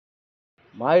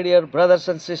My dear brothers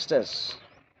and sisters,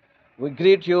 we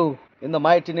greet you in the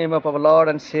mighty name of our Lord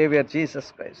and Savior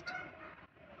Jesus Christ.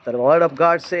 The Word of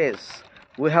God says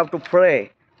we have to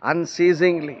pray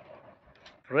unceasingly.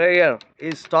 Prayer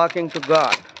is talking to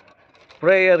God.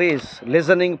 Prayer is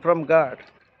listening from God.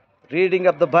 Reading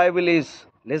of the Bible is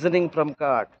listening from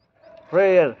God.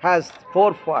 Prayer has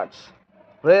four parts.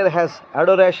 Prayer has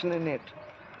adoration in it.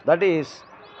 That is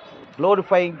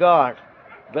glorifying God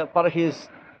for His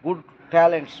good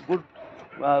talents, good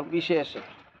wishes.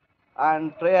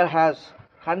 And prayer has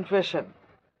confession.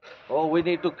 Oh, we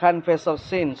need to confess our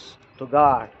sins to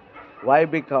God. Why?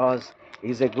 Because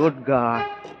He's a good God.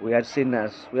 We are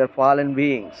sinners. We are fallen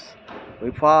beings.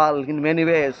 We fall in many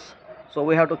ways. So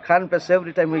we have to confess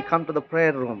every time we come to the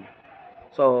prayer room.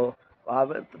 So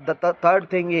the third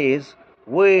thing is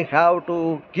we have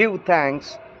to give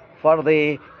thanks for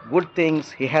the good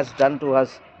things He has done to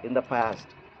us in the past.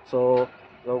 So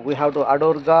we have to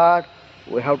adore God.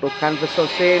 We have to confess our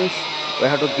sins. We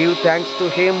have to give thanks to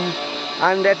Him.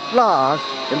 And at last,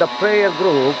 in the prayer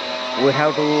group, we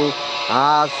have to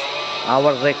ask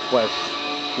our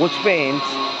requests, which means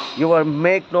you will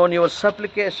make known your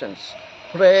supplications.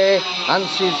 Pray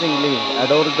unceasingly,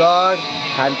 adore God,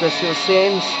 confess your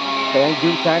sins, and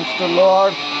give thanks to the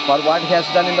Lord for what He has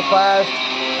done in the past.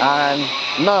 And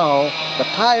now the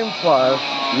time for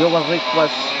your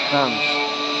requests comes.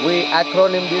 We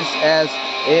acronym this as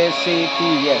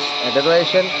ACTS: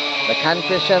 adoration, the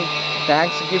confession,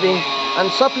 thanksgiving,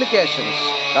 and supplications.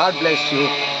 God bless you.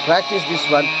 Practice this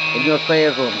one in your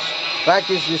prayer rooms.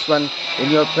 Practice this one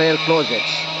in your prayer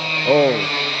closets.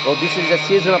 Oh, this is a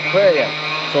season of prayer.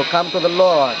 So come to the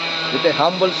Lord with a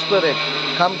humble spirit.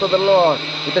 Come to the Lord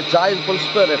with a joyful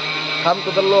spirit. Come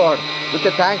to the Lord with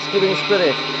a thanksgiving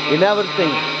spirit. In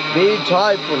everything, be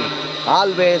joyful,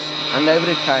 always and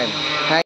every time.